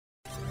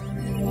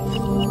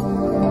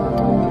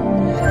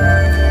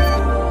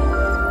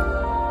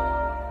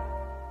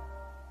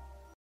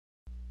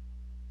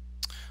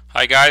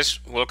Hi guys,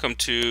 welcome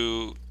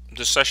to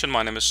this session.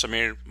 My name is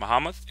Samir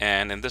Muhammad,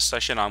 and in this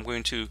session I'm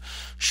going to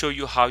show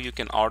you how you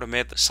can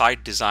automate the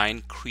site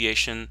design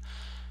creation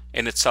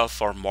in itself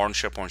for modern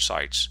SharePoint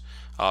sites.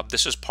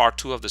 This is part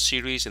 2 of the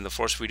series. In the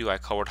first video I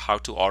covered how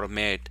to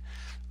automate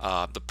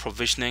the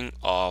provisioning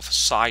of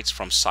sites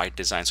from site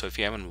design. So if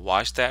you haven't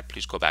watched that,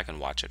 please go back and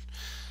watch it.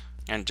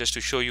 And just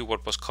to show you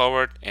what was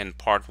covered in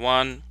part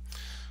 1,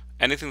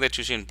 anything that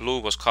you see in blue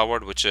was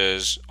covered, which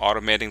is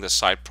automating the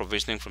site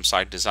provisioning from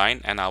site design,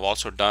 and I've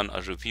also done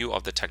a review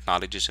of the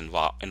technologies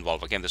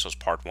involved. Again, this was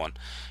part 1.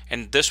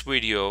 In this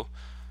video,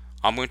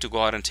 I'm going to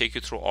go ahead and take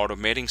you through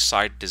automating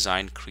site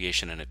design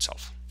creation in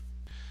itself.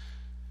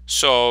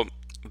 So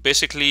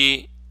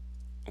basically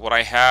what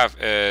I have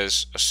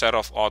is a set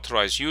of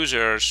authorized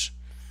users,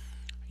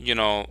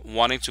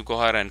 wanting to go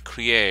ahead and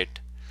create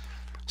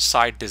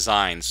site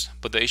designs.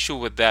 But the issue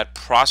with that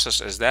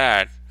process is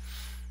that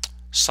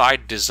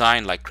site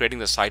design, like creating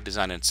the site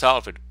design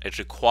itself, it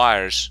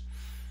requires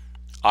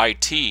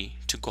IT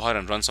to go ahead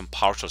and run some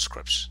PowerShell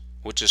scripts,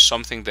 which is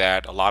something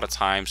that a lot of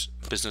times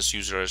business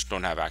users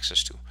don't have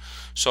access to.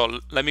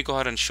 So let me go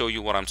ahead and show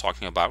you what I'm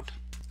talking about.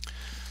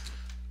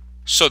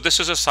 So this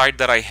is a site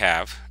that I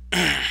have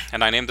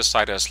and I named the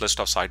site as list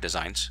of site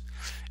designs.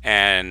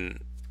 And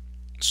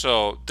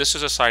so this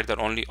is a site that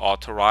only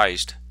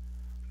authorized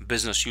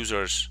business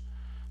users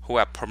who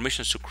have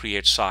permissions to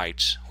create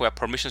sites, who have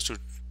permissions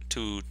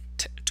to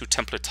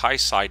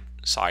templatize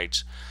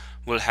sites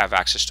will have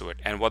access to it.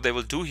 And what they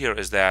will do here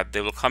is that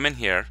they will come in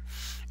here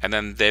and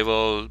then they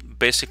will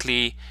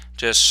basically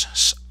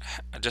just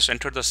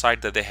enter the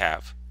site that they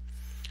have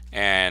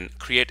and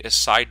create a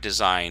site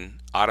design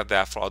out of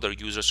that for other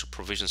users to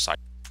provision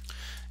sites.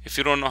 If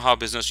you don't know how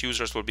business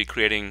users will be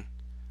creating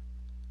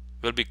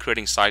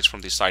sites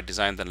from the site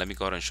design, then let me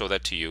go ahead and show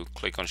that to you.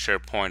 Click on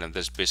SharePoint, and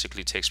this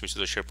basically takes me to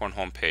the SharePoint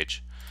homepage.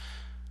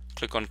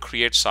 Click on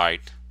Create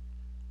Site,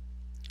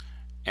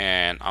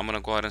 and I'm going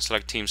to go ahead and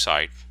select Team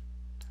Site,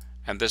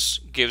 and this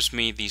gives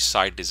me these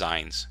site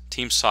designs,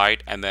 Team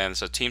Site, and then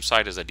so Team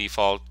Site is the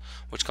default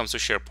which comes to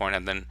SharePoint,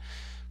 and then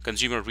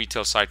Consumer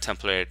Retail Site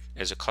Template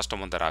is a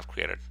custom one that I've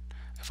created.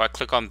 If I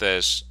click on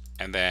this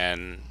and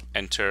then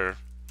enter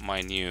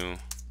my new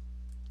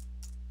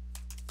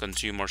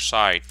consumer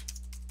site,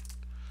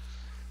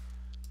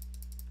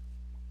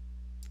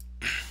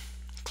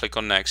 click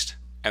on Next,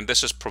 and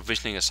this is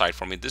provisioning a site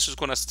for me. This is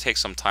going to take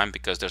some time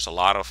because there's a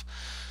lot of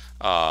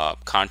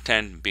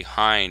content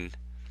behind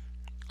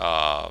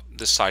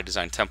this site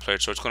design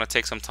template, so it's going to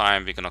take some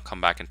time. We're going to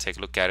come back and take a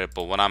look at it,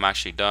 but when I'm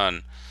actually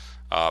done,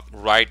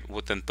 right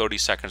within 30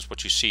 seconds,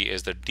 what you see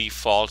is the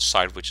default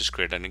site which is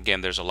created. And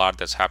again, there's a lot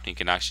that's happening. You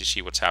can actually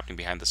see what's happening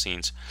behind the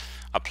scenes.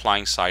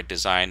 Applying site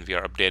design, we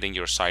are updating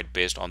your site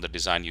based on the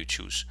design you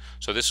choose.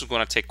 So this is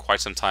going to take quite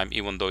some time,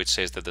 even though it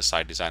says that the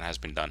site design has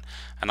been done.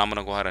 And I'm going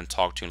to go ahead and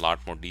talk to you in a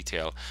lot more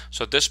detail.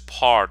 So this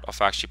part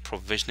of actually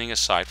provisioning a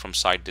site from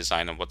site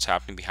design and what's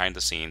happening behind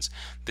the scenes,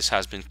 this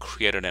has been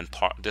created in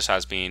part. This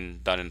has been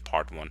done in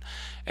part 1.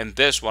 And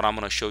this, what I'm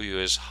going to show you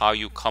is how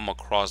you come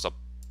across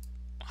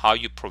how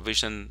you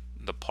provision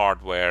the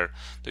part where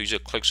the user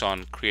clicks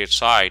on Create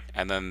Site,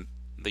 and then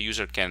the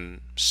user can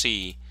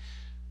see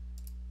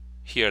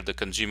here the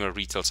consumer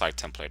retail site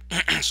template.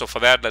 So for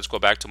that, let's go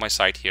back to my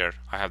site here.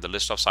 I have the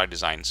list of site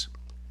designs,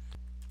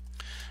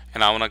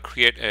 and I want to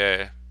create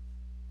a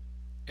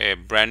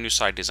brand new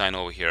site design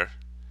over here.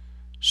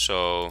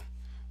 So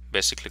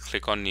basically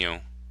click on New,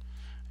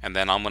 and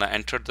then I'm going to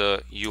enter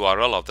the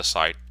URL of the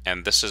site,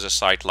 and this is a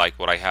site like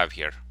what I have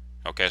here.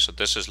 Okay, so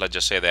this is, let's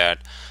just say that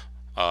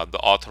the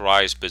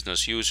authorized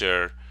business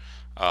user,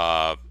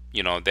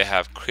 they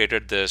have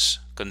created this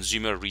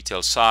consumer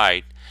retail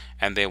site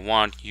and they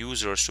want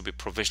users to be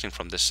provisioning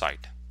from this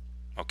site.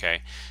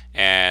 Okay,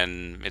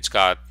 and it's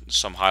got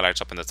some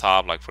highlights up in the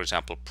top, like for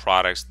example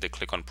products. They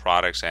click on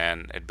products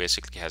and it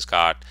basically has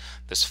got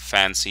this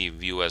fancy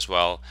view as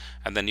well.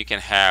 And then you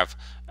can have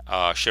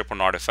SharePoint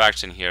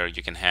artifacts in here.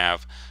 You can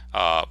have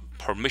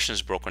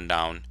permissions broken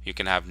down. You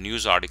can have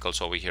news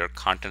articles over here,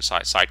 content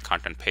site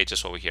content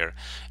pages over here,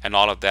 and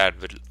all of that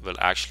will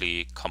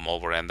actually come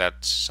over, and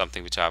that's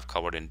something which I have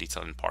covered in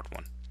detail in part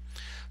 1.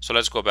 So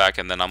let's go back,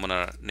 and then I'm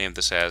gonna name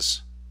this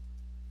as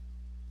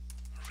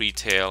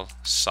retail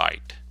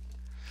site,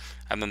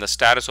 and then the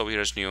status over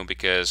here is new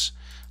because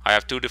I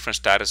have 2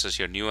 different statuses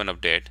here, new and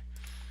update.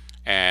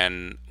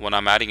 And when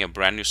I'm adding a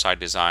brand new site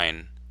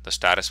design, the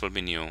status will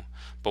be new,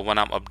 but when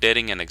I'm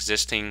updating an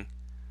existing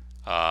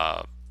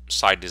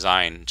site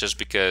design, just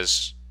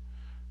because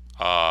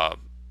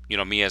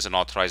me as an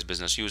authorized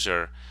business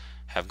user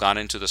have gone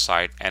into the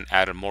site and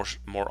added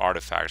more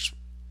artifacts,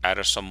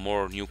 added some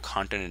more new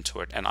content into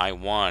it, and I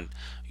want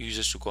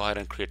users to go ahead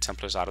and create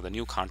templates out of the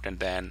new content,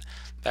 then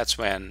that's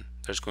when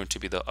there's going to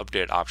be the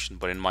update option.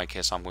 But in my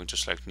case, I'm going to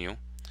select new.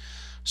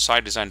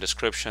 Site design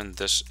description,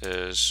 this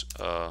is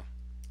a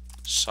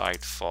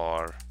site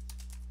for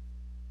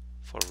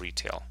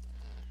retail,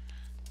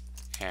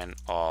 and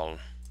all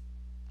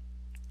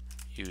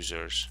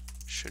users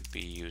should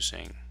be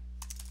using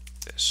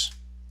this.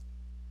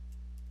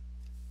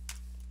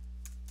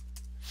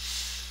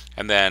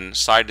 And then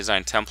site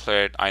design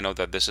template, I know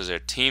that this is a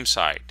team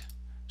site,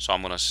 so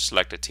I'm going to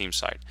select a team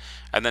site.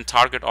 And then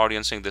target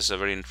audiencing, this is a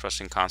very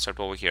interesting concept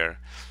over here.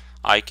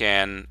 I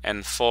can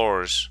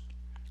enforce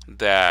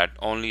that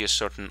only a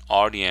certain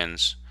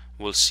audience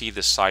will see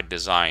the site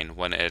design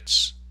when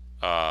it's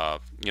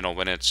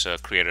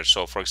created.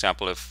 So for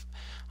example, if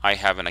I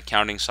have an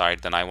accounting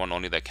site, then I want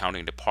only the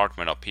accounting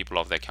department or people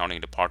of the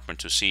accounting department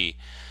to see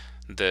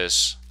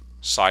this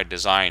site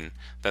design.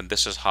 Then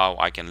this is how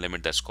I can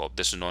limit that scope.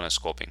 This is known as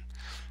scoping.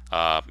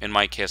 In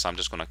my case, I'm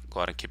just going to go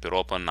ahead and keep it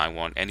open. I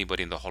want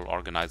anybody in the whole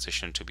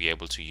organization to be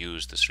able to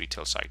use this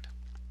retail site.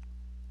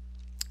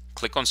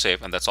 Click on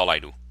save, and that's all I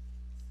do.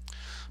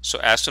 So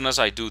as soon as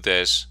I do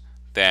this,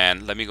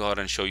 then let me go ahead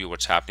and show you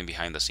what's happening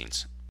behind the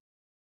scenes.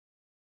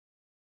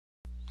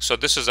 So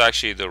this is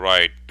actually the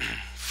right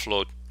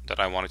flow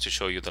that I wanted to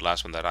show you. The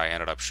last one that I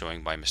ended up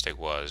showing by mistake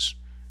was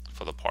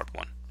for the part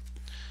 1.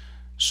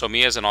 So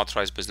me as an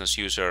authorized business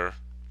user,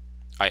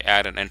 I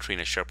add an entry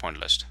in a SharePoint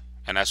list.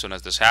 And as soon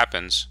as this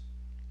happens,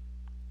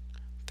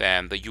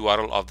 then the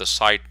URL of the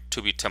site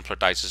to be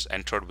templatized is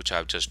entered, which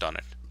I've just done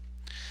it.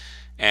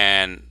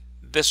 And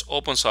this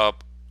opens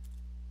up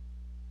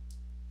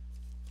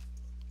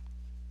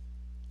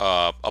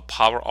a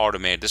Power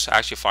Automate. This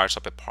actually fires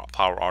up a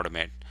Power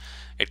Automate.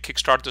 It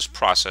kickstarts this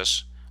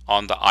process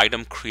on the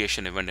item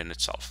creation event in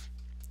itself.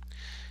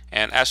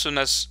 And as soon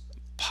as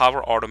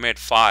Power Automate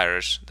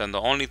fires, then the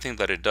only thing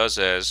that it does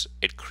is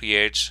it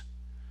creates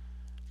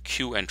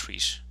queue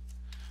entries.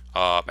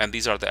 And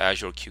these are the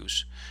Azure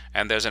queues.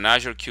 And there's an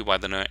Azure queue by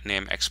the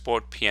name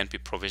Export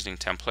PNP Provisioning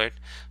Template.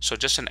 So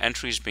just an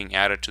entry is being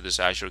added to this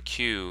Azure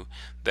queue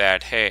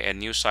that, hey, a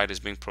new site is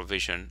being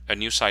provisioned, a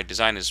new site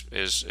design is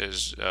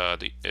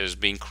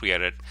being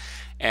created,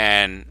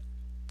 and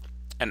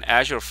an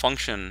Azure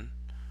function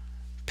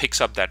picks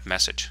up that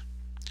message.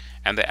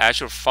 And the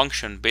Azure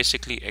function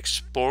basically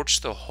exports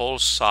the whole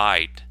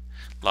site,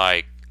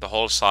 like the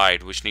whole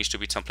site which needs to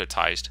be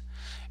templatized.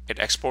 It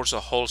exports the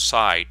whole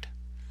site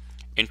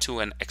into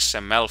an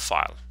XML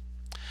file,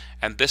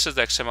 and this is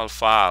the XML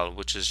file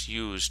which is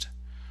used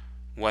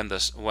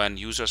when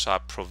users are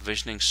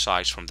provisioning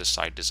sites from the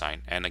site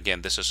design. And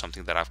again, this is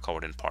something that I've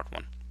covered in part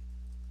 1.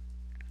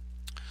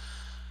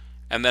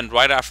 And then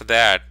right after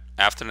that,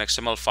 after an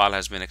XML file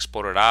has been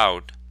exported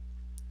out,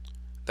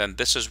 then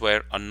this is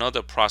where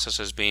another process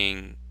is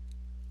being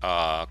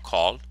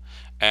called,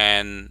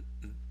 and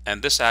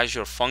this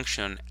Azure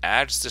function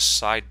adds the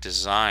site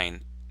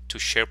design to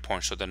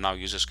SharePoint so that now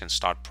users can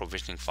start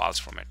provisioning files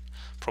from it,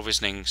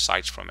 provisioning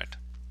sites from it.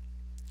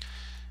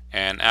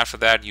 And after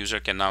that,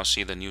 user can now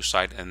see the new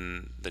site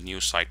and the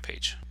new site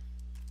page.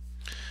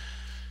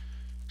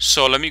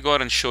 So let me go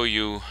ahead and show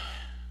you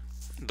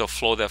the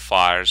flow that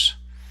fires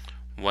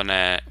when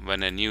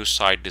a new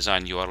site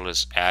design URL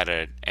is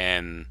added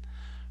in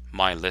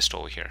my list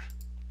over here.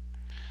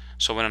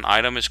 So when an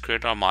item is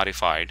created or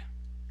modified,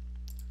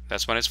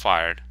 that's when it's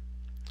fired.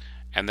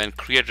 And then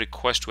create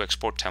request to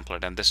export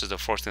template, and this is the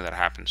first thing that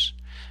happens.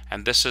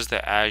 And this is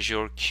the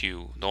Azure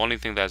queue. The only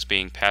thing that's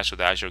being passed to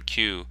the Azure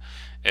queue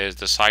is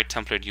the site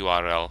template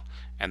URL,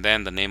 and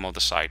then the name of the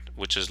site,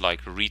 which is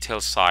like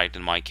retail site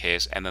in my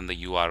case, and then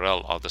the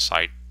URL of the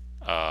site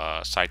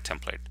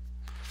template.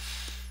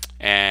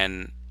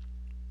 And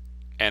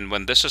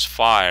when this is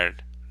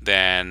fired,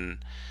 then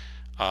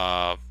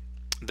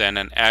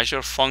an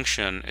Azure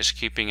function is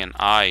keeping an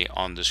eye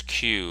on this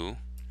queue,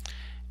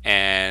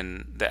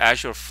 and the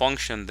Azure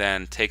function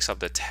then takes up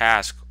the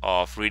task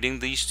of reading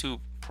these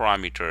two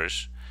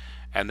parameters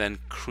and then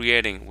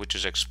creating, which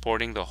is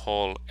exporting the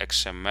whole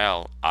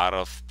XML out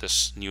of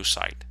this new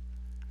site.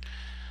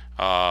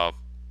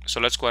 So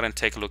let's go ahead and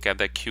take a look at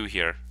that queue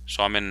here.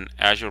 So I'm in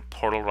Azure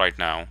portal right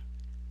now.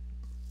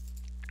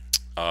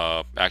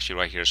 Actually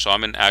right here. So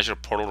I'm in Azure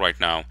portal right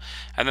now,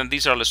 and then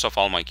these are a list of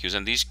all my queues,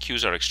 and these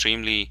queues are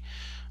extremely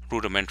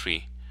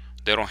rudimentary.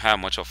 They don't have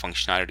much of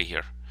functionality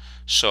here.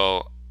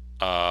 So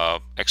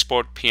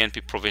export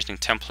PNP provisioning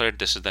template,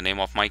 this is the name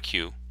of my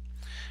queue,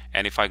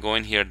 and if I go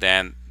in here,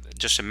 then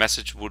just a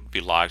message would be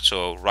logged.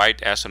 So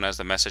right as soon as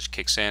the message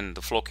kicks in,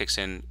 the flow kicks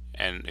in,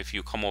 and if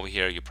you come over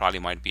here, you probably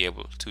might be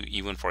able to,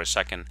 even for a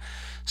second,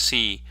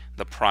 see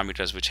the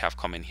parameters which have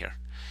come in here.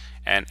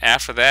 And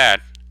after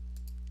that,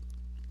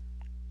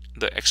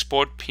 the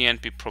export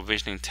PNP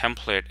provisioning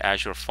template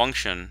Azure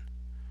function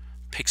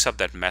picks up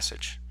that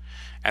message,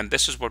 and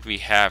this is what we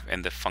have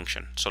in the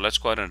function. So let's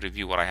go ahead and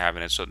review what I have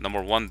in it. So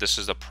number one, this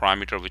is the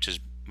parameter which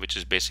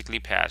is basically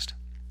passed,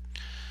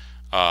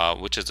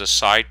 which is the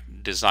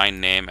site design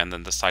name and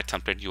then the site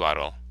template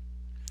URL.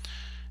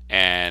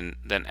 And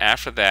then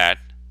after that,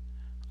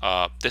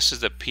 this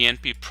is the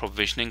PNP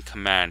provisioning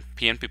command,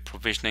 PNP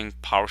provisioning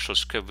PowerShell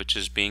script, which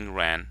is being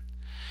ran,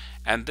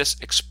 and this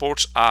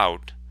exports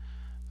out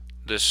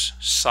this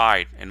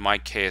site. In my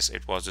case,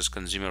 it was this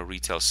consumer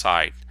retail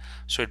site.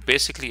 So it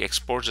basically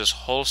exports this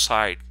whole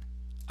site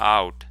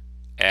out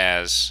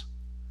as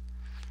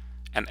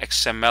an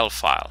XML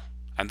file,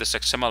 and this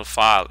XML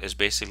file is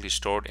basically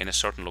stored in a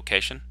certain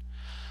location,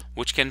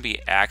 which can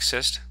be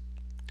accessed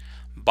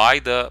by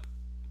the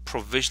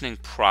provisioning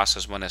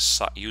process when a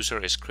user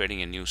is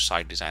creating a new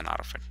site design out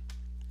of it.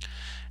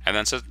 And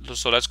then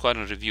so let's go ahead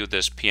and review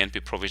this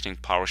PNP Provisioning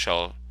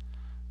PowerShell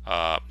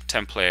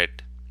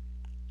template.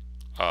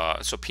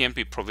 So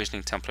PNP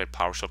Provisioning template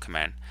PowerShell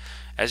command.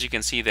 As you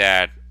can see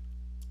that,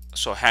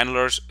 so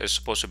handlers is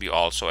supposed to be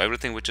all. So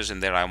everything which is in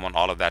there, I want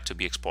all of that to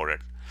be exported.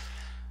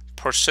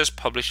 Persist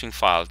publishing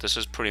file. This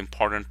is pretty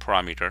important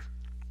parameter.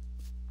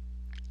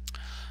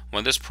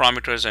 When this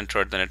parameter is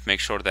entered, then it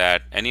makes sure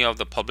that any of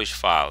the published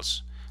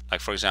files, like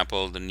for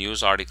example the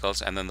news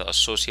articles and then the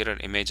associated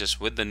images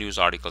with the news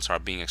articles, are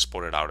being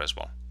exported out as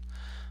well.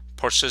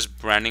 Persist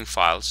branding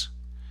files.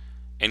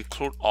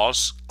 Include all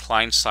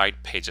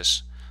client-side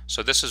pages.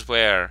 So this is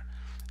where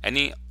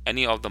any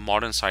of the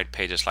modern site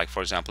pages, like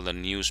for example the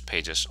news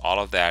pages, all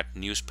of that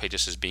news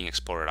pages is being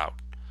exported out.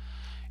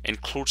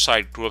 Include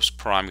site groups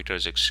parameter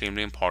is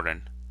extremely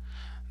important.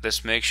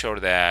 This makes sure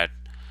that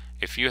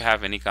if you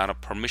have any kind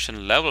of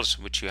permission levels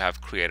which you have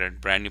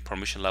created, brand new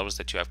permission levels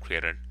that you have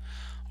created,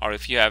 or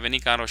if you have any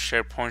kind of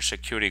SharePoint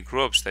security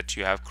groups that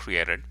you have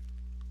created,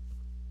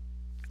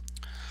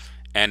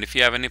 and if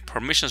you have any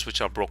permissions which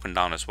are broken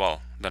down as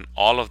well, then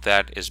all of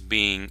that is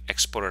being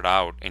exported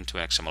out into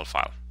an XML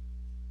file.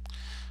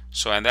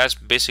 So, and that's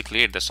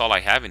basically it. That's all I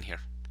have in here.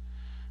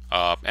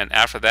 And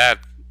after that,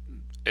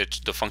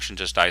 the function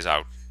just dies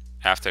out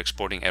after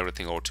exporting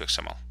everything over to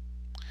XML.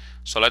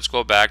 So let's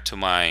go back to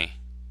my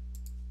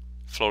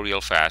flow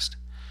real fast.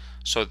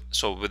 So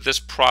with this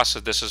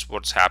process, this is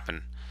what's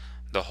happened.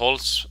 The whole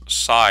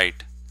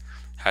site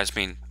has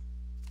been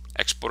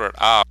exported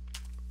out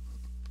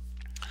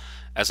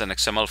as an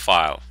XML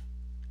file,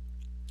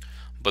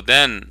 but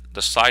then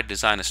the site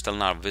design is still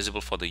not visible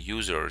for the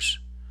users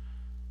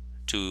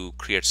to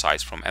create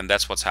sites from, and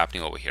that's what's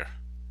happening over here.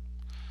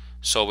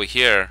 So over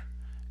here,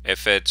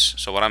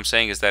 so what I'm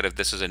saying is that if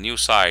this is a new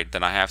site,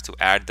 then I have to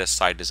add this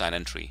site design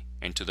entry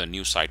into the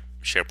new site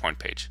SharePoint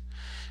page,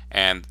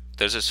 and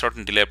there's a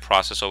certain delay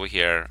process over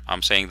here.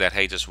 I'm saying that,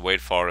 hey, just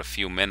wait for a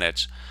few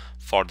minutes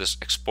for this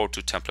export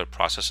to template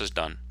process is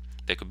done.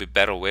 There could be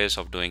better ways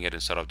of doing it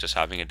instead of just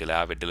having a delay. I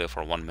have a delay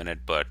for 1 minute,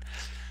 but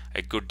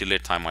a good delay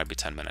time might be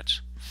 10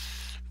 minutes.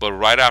 But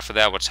right after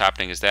that, what's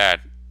happening is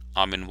that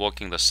I'm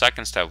invoking the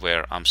second step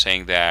where I'm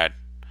saying that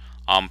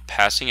I'm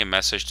passing a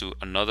message to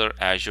another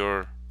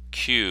Azure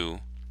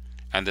queue,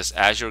 and this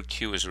Azure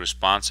queue is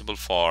responsible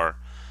for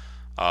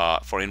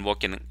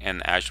invoking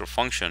an Azure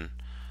function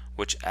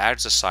which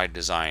adds a site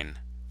design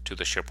to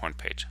the SharePoint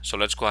page. So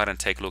let's go ahead and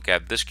take a look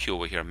at this queue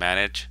over here,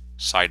 manage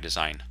site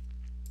design.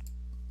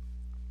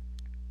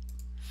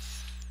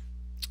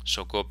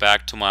 So go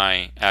back to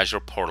my Azure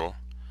portal,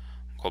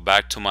 go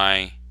back to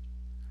my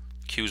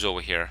queues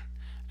over here,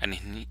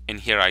 and in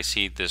here I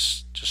see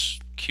this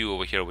just queue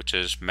over here which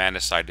is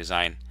manage site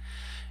design,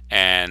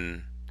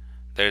 and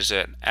there's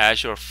an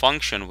Azure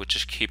function which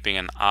is keeping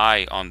an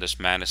eye on this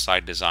manage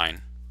site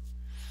design,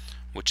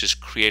 which is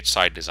create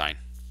site design.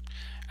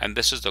 And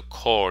this is the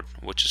code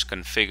which is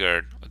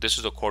configured. This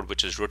is the code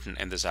which is written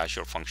in this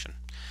Azure function.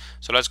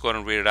 So let's go ahead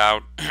and read it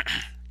out,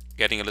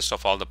 getting a list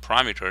of all the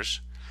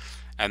parameters,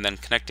 and then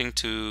connecting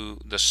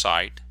to the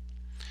site.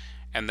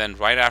 And then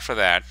right after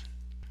that,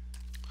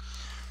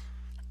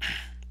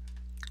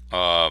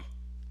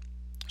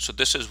 so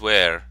this is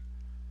where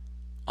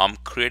I'm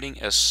creating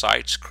a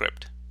site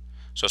script.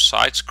 So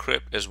site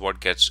script is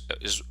what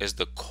is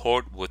the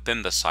code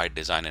within the site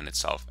design in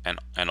itself. And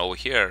over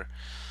here,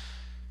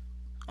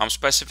 I'm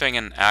specifying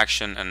an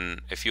action, and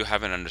if you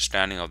have an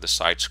understanding of the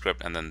site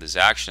script and then these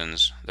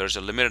actions, there's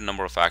a limited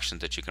number of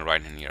actions that you can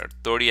write in here.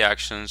 30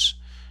 actions,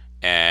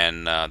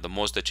 and the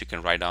most that you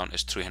can write down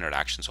is 300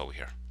 actions over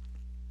here.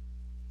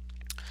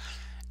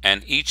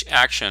 And each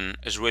action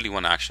is really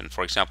one action.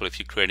 For example, if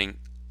you're creating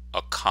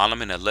a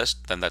column in a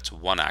list, then that's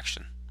one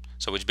action.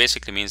 So which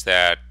basically means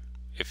that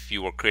if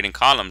you were creating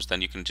columns,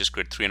 then you can just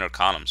create 300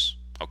 columns.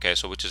 Okay,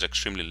 so which is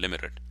extremely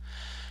limited.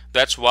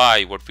 That's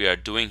why what we are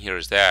doing here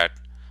is that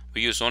we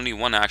use only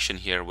one action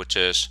here, which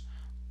is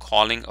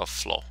calling a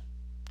flow.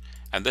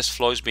 And this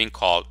flow is being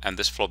called, and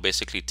this flow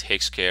basically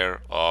takes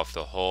care of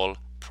the whole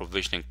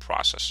provisioning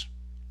process.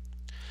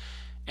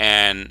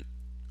 And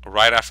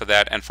right after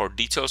that, and for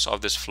details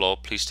of this flow,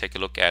 please take a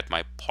look at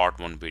my part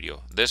 1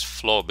 video. This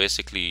flow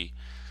basically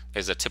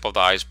is the tip of the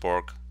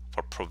iceberg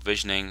for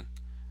provisioning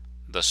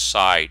the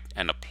site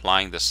and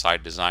applying the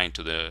site design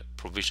to the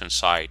provision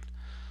site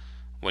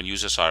when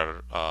users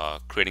are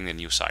creating a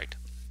new site.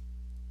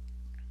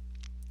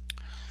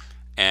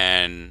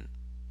 And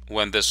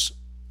when this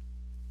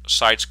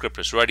site script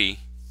is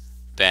ready,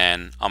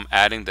 then I'm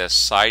adding the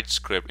site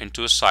script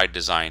into a site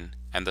design,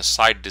 and the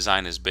site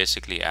design is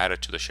basically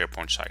added to the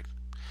SharePoint site.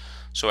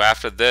 So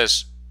after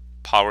this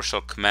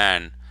PowerShell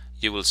command,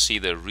 you will see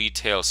the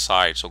retail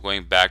site. So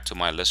going back to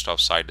my list of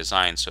site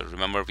designs, so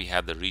remember we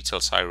had the retail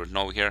site written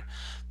over here.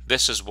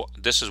 This is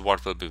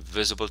what will be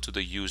visible to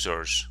the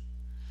users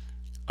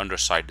under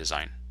site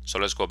design. So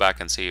let's go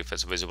back and see if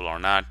it's visible or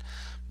not.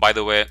 By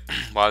the way,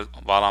 while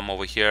I'm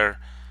over here,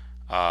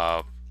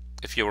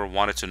 if you ever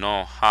wanted to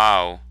know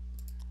how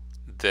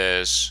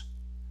this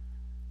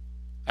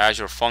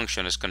Azure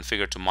function is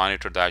configured to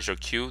monitor the Azure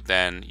queue,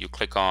 then you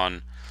click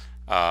on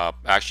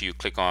you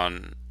click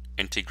on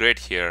integrate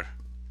here,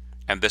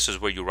 and this is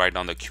where you write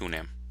down the queue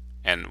name.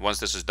 And once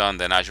this is done,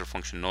 then Azure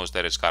function knows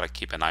that it's got to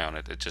keep an eye on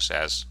it. It's just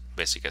as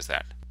basic as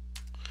that.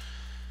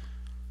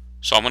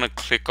 So I'm going to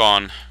click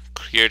on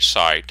create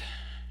site,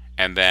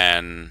 and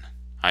then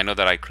I know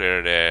that I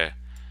created a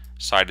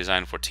site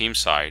design for team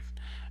site,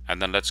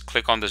 and then let's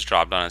click on this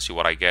drop down and see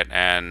what I get.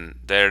 And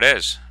there it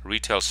is,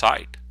 retail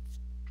site.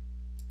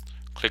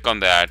 Click on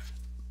that,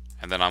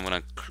 and then I'm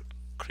going to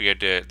create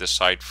the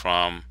site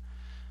from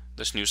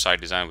this new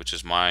site design, which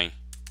is my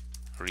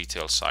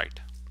retail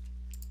site.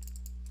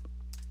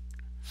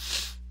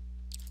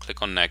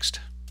 Click on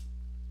next,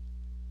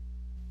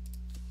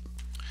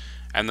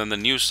 and then the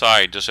new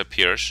site just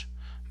appears,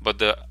 but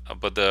the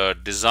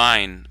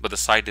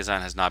site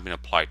design has not been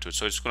applied to it.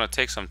 So it's going to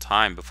take some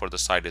time before the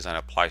site design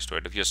applies to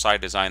it. If your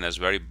site design is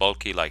very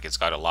bulky, like it's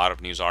got a lot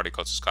of news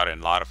articles, it's got a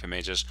lot of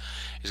images,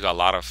 it's got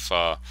a lot of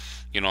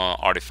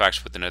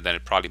artifacts within it, then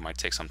it probably might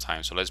take some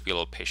time. So let's be a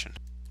little patient.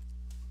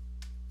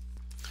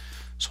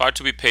 So I had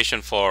to be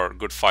patient for a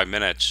good 5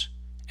 minutes,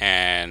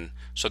 and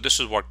so this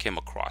is what came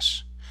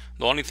across.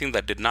 The only thing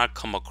that did not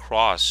come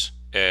across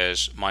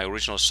is my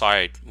original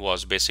site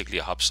was basically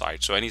a hub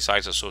site. So any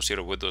sites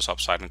associated with those hub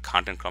site and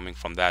content coming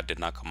from that did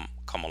not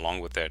come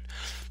along with it.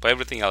 But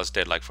everything else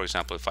did. Like for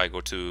example, if I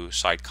go to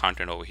site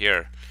content over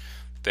here,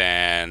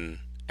 then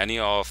any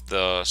of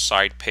the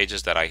site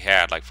pages that I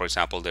had, like for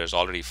example, there's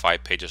already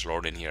 5 pages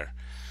loaded in here,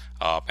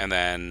 and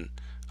then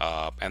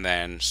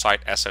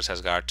site assets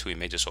has got 2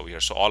 images over here.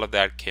 So all of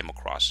that came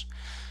across.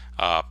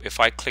 If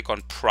I click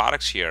on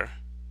products here,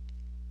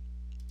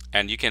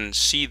 and you can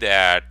see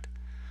that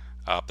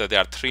there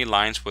are 3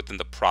 lines within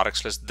the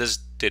products list. This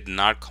did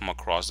not come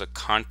across. The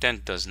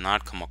content does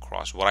not come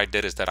across. What I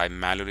did is that I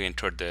manually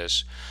entered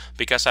this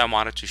because I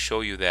wanted to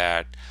show you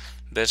that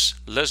this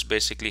list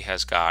basically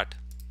has got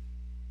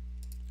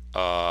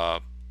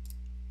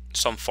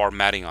some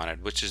formatting on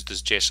it, which is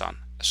this JSON.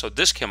 So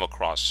this came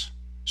across.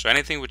 So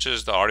anything which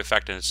is the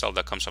artifact in itself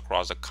that comes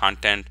across, the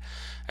content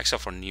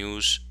except for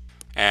news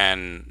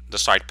and the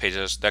site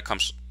pages, that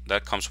comes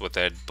with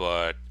it,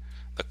 but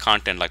the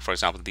content, like for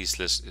example these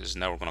lists, is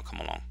never going to come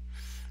along.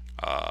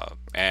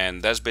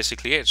 And that's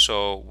basically it.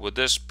 So with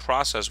this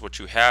process, what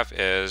you have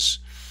is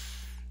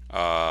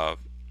how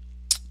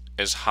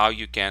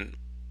you can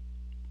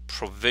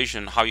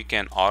provision, how you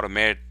can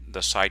automate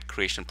the site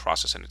creation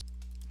process in it.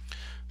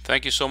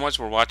 Thank you so much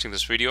for watching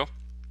this video,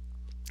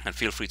 and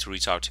feel free to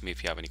reach out to me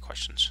if you have any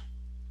questions.